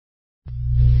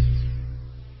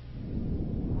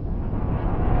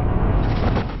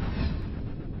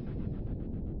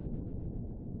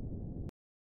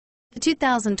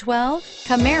2012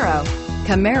 Camaro.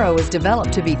 Camaro is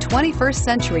developed to be 21st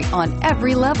century on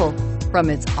every level, from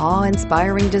its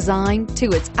awe-inspiring design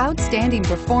to its outstanding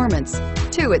performance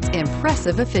to its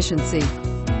impressive efficiency,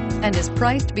 and is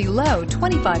priced below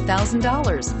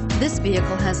 $25,000. This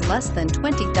vehicle has less than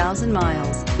 20,000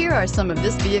 miles. Here are some of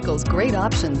this vehicle's great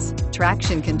options: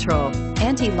 traction control,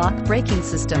 anti-lock braking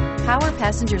system, power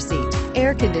passenger seat,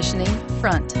 air conditioning,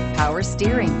 front, power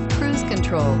steering, cruise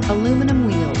control, aluminum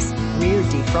wheels, rear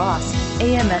defrost,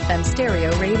 AM/FM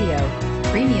stereo radio,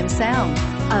 premium sound.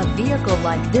 A vehicle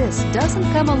like this doesn't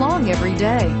come along every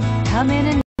day. Come in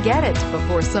and get it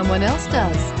before someone else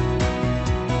does.